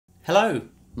Hello,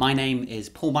 my name is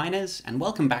Paul Miners and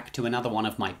welcome back to another one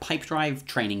of my Pipedrive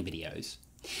training videos.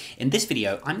 In this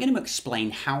video, I'm going to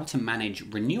explain how to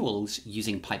manage renewals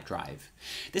using Pipedrive.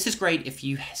 This is great if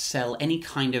you sell any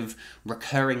kind of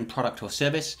recurring product or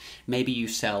service. Maybe you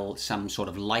sell some sort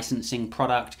of licensing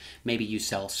product, maybe you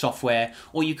sell software,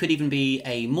 or you could even be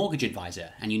a mortgage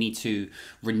advisor and you need to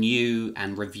renew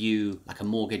and review like a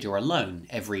mortgage or a loan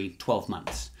every 12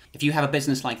 months. If you have a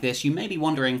business like this, you may be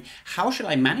wondering, how should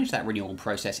I manage that renewal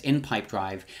process in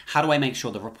Pipedrive? How do I make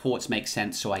sure the reports make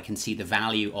sense so I can see the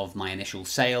value of my initial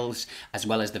sales, as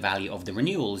well as the value of the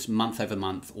renewals month over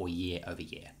month or year over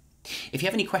year? If you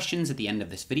have any questions at the end of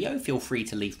this video, feel free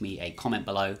to leave me a comment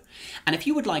below. And if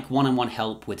you would like one-on-one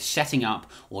help with setting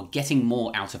up or getting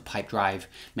more out of Pipedrive,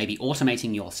 maybe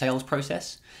automating your sales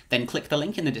process, then click the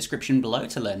link in the description below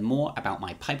to learn more about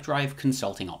my Pipedrive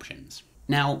consulting options.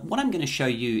 Now, what I'm going to show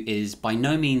you is by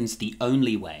no means the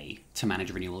only way to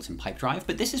manage renewals in Pipedrive,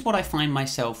 but this is what I find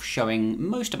myself showing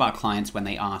most of our clients when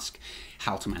they ask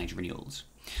how to manage renewals.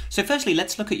 So firstly,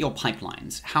 let's look at your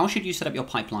pipelines. How should you set up your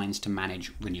pipelines to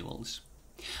manage renewals?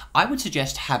 I would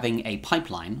suggest having a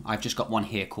pipeline. I've just got one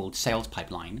here called Sales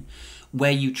Pipeline,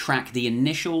 where you track the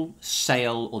initial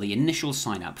sale or the initial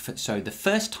sign up. So the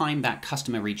first time that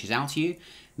customer reaches out to you,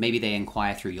 maybe they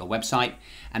inquire through your website,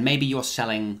 and maybe you're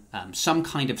selling some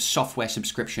kind of software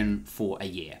subscription for a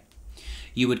year.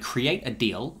 You would create a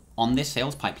deal on this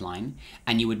sales pipeline,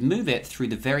 and you would move it through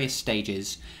the various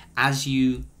stages as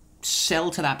you sell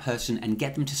to that person and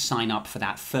get them to sign up for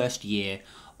that first year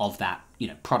of that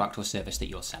product or service that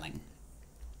you're selling.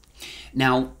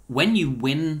 Now, when you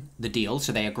win the deal,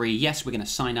 so they agree, yes, we're going to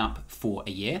sign up for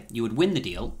a year, you would win the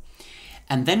deal.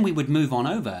 And then we would move on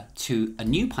over to a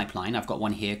new pipeline. I've got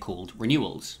one here called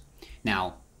renewals.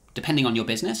 Now, depending on your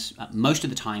business, most of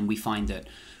the time we find that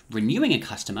renewing a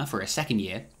customer for a second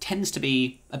year tends to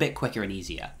be a bit quicker and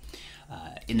easier.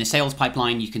 In the sales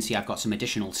pipeline, you can see I've got some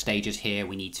additional stages here.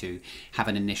 We need to have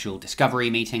an initial discovery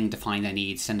meeting, define their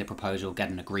needs, send a proposal, get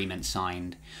an agreement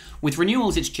signed. With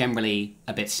renewals, it's generally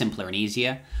a bit simpler and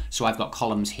easier. So I've got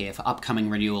columns here for upcoming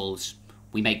renewals.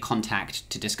 We make contact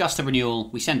to discuss the renewal,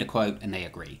 we send a quote, and they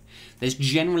agree. There's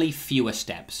generally fewer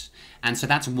steps. And so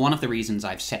that's one of the reasons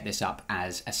I've set this up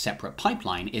as a separate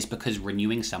pipeline, is because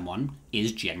renewing someone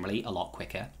is generally a lot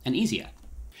quicker and easier.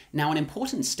 Now, an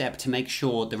important step to make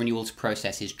sure the renewals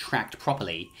process is tracked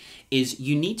properly is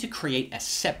you need to create a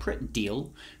separate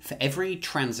deal for every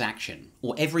transaction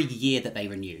or every year that they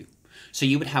renew. So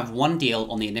you would have one deal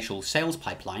on the initial sales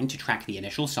pipeline to track the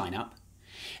initial sign up.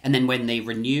 And then when they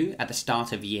renew at the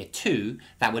start of year 2,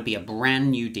 that would be a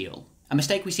brand new deal. A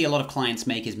mistake we see a lot of clients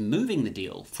make is moving the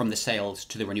deal from the sales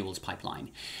to the renewals pipeline.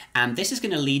 And this is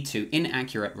going to lead to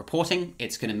inaccurate reporting.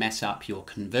 It's going to mess up your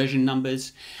conversion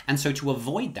numbers. And so to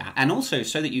avoid that, and also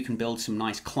so that you can build some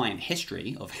nice client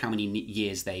history of how many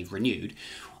years they've renewed,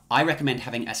 I recommend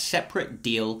having a separate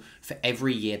deal for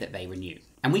every year that they renew.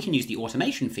 And we can use the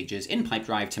automation features in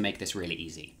Pipedrive to make this really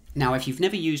easy. Now, if you've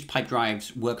never used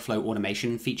Pipedrive's workflow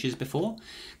automation features before,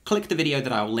 click the video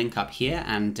that I'll link up here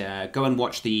and go and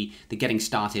watch the Getting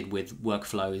Started with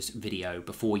Workflows video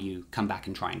before you come back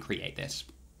and try and create this.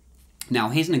 Now,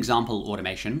 here's an example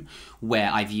automation where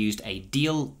I've used a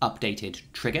deal updated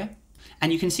trigger.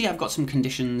 And you can see I've got some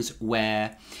conditions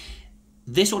where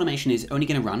this automation is only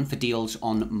going to run for deals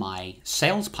on my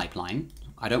sales pipeline.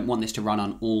 I don't want this to run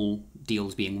on all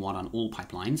deals being won on all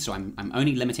pipelines, so I'm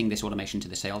only limiting this automation to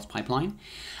the sales pipeline.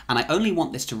 And I only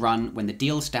want this to run when the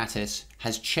deal status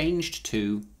has changed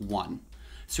to 1.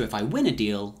 So if I win a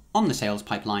deal on the sales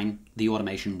pipeline, the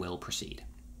automation will proceed.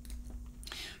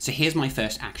 So here's my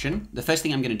first action. The first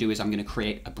thing I'm going to do is I'm going to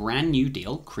create a brand new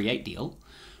deal, create deal,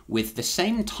 with the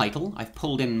same title. I've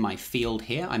pulled in my field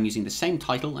here. I'm using the same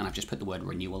title, and I've just put the word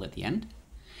renewal at the end.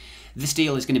 This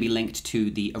deal is going to be linked to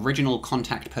the original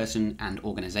contact person and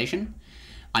organization.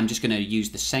 I'm just going to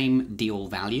use the same deal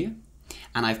value,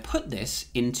 and I've put this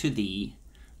into the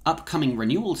upcoming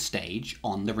renewal stage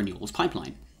on the renewals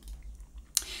pipeline.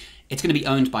 It's going to be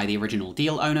owned by the original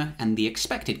deal owner, and the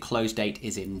expected close date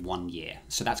is in 1 year.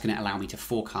 So that's going to allow me to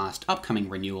forecast upcoming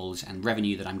renewals and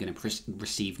revenue that I'm going to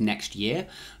receive next year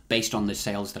based on the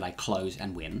sales that I close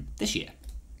and win this year.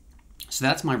 So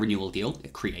that's my renewal deal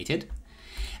created.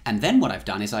 And then what I've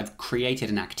done is I've created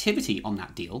an activity on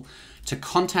that deal to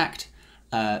contact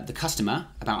the customer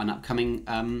about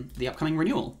the upcoming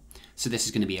renewal. So this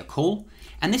is going to be a call,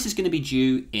 and this is going to be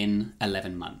due in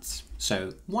 11 months.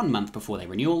 So 1 month before they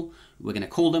renewal, we're going to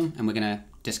call them and we're going to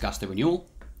discuss the renewal.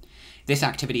 This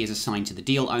activity is assigned to the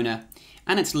deal owner,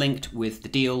 and it's linked with the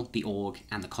deal, the org,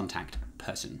 and the contact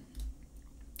person.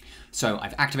 So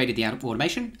I've activated the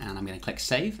automation and I'm going to click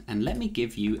save, and let me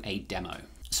give you a demo.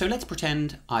 So let's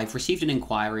pretend I've received an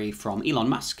inquiry from Elon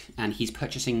Musk and he's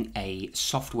purchasing a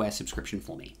software subscription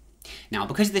for me. Now,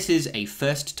 because this is a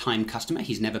first-time customer,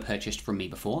 he's never purchased from me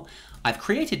before, I've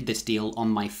created this deal on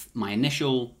my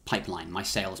initial pipeline, my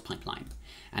sales pipeline.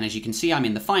 And as you can see, I'm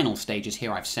in the final stages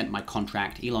here. I've sent my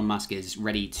contract. Elon Musk is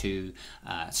ready to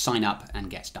sign up and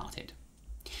get started.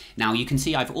 Now, you can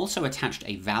see I've also attached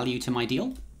a value to my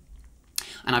deal.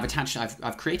 And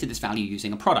I've created this value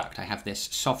using a product. I have this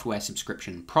software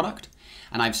subscription product,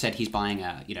 and I've said he's buying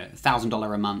a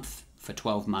 $1,000 a month for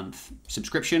 12-month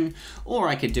subscription, or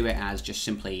I could do it as just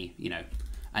simply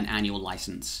an annual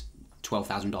license,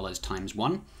 $12,000 times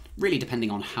 1, really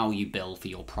depending on how you bill for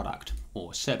your product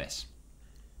or service.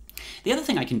 The other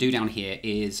thing I can do down here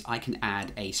is I can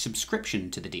add a subscription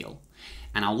to the deal.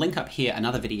 And I'll link up here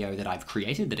another video that I've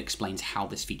created that explains how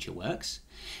this feature works.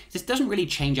 This doesn't really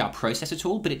change our process at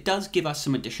all, but it does give us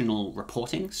some additional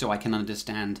reporting so I can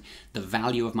understand the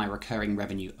value of my recurring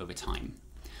revenue over time.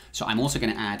 So I'm also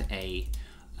going to add a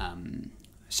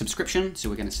subscription. So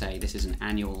we're going to say this is an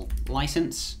annual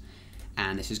license,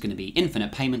 and this is going to be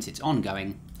infinite payments. It's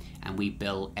ongoing, and we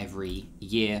bill every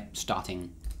year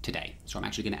starting today. So I'm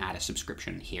actually going to add a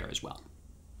subscription here as well.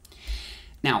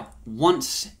 Now,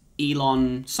 once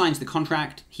Elon signs the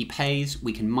contract, he pays,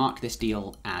 we can mark this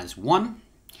deal as won,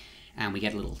 and we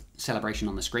get a little celebration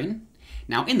on the screen.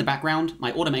 Now, in the background,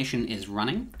 my automation is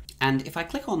running, and if I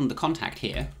click on the contact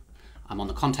here, I'm on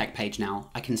the contact page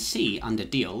now, I can see under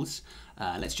deals,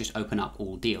 let's just open up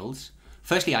all deals.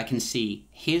 Firstly, I can see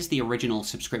here's the original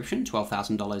subscription,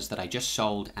 $12,000 that I just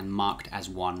sold and marked as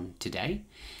won today.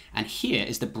 And here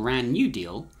is the brand new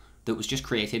deal that was just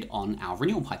created on our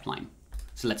renewal pipeline.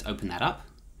 So let's open that up.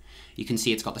 You can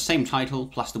see it's got the same title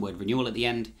plus the word renewal at the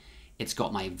end. It's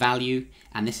got my value,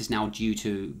 and this is now due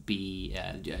to be,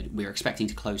 we're expecting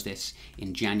to close this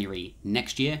in January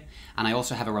next year. And I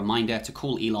also have a reminder to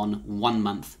call Elon 1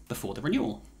 month before the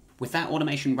renewal. With that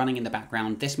automation running in the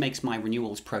background, this makes my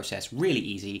renewals process really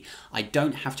easy. I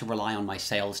don't have to rely on my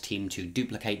sales team to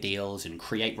duplicate deals and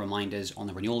create reminders on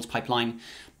the renewals pipeline.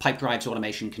 Pipedrive's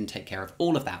automation can take care of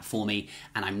all of that for me,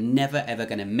 and I'm never ever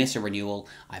going to miss a renewal.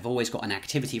 I've always got an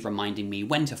activity reminding me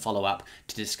when to follow up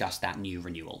to discuss that new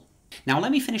renewal. Now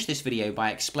let me finish this video by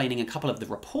explaining a couple of the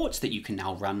reports that you can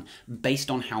now run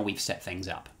based on how we've set things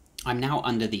up. I'm now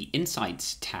under the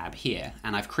Insights tab here,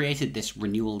 and I've created this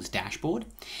renewals dashboard.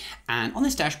 And on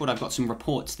this dashboard, I've got some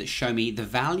reports that show me the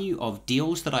value of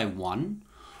deals that I won,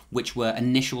 which were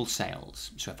initial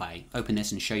sales. So if I open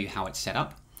this and show you how it's set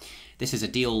up, this is a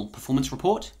deal performance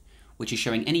report, which is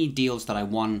showing any deals that I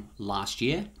won last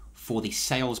year for the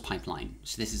sales pipeline.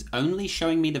 So this is only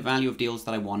showing me the value of deals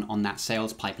that I won on that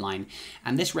sales pipeline,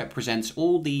 and this represents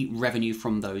all the revenue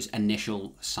from those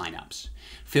initial signups.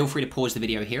 Feel free to pause the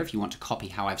video here if you want to copy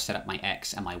how I've set up my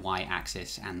X and my Y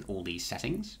axis and all these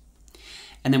settings.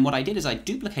 And then what I did is I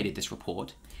duplicated this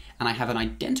report, and I have an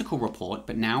identical report,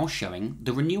 but now showing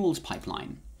the renewals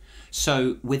pipeline.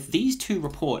 So with these two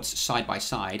reports side by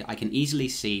side, I can easily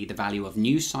see the value of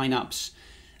new signups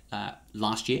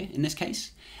last year in this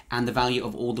case, and the value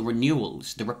of all the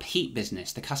renewals, the repeat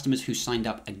business, the customers who signed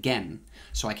up again.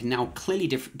 So I can now clearly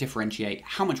differentiate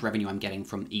how much revenue I'm getting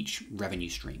from each revenue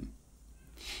stream.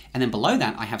 And then below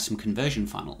that, I have some conversion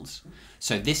funnels.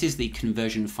 So this is the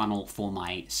conversion funnel for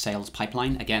my sales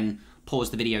pipeline. Again,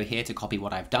 pause the video here to copy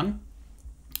what I've done.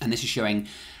 And this is showing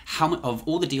how much of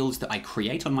all the deals that I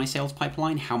create on my sales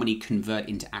pipeline, how many convert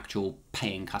into actual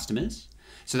paying customers.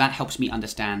 So that helps me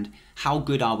understand how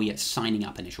good are we at signing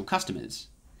up initial customers.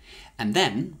 And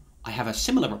then I have a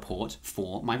similar report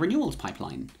for my renewals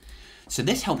pipeline. So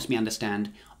this helps me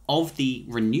understand of the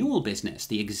renewal business,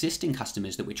 the existing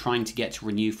customers that we're trying to get to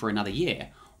renew for another year,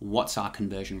 what's our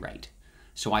conversion rate?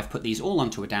 So I've put these all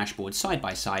onto a dashboard side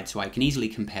by side so I can easily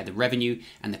compare the revenue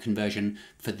and the conversion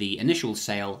for the initial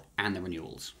sale and the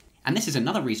renewals. And this is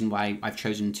another reason why I've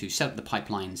chosen to set up the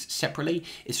pipelines separately,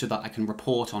 is so that I can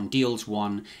report on deals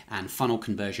won and funnel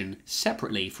conversion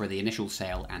separately for the initial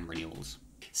sale and renewals.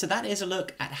 So that is a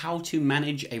look at how to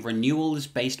manage a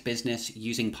renewals-based business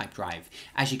using Pipedrive.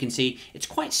 As you can see, it's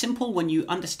quite simple when you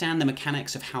understand the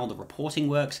mechanics of how the reporting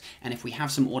works, and if we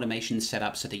have some automation set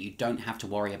up so that you don't have to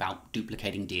worry about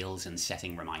duplicating deals and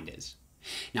setting reminders.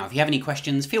 Now, if you have any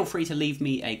questions, feel free to leave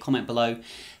me a comment below.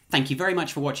 Thank you very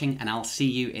much for watching, and I'll see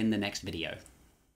you in the next video.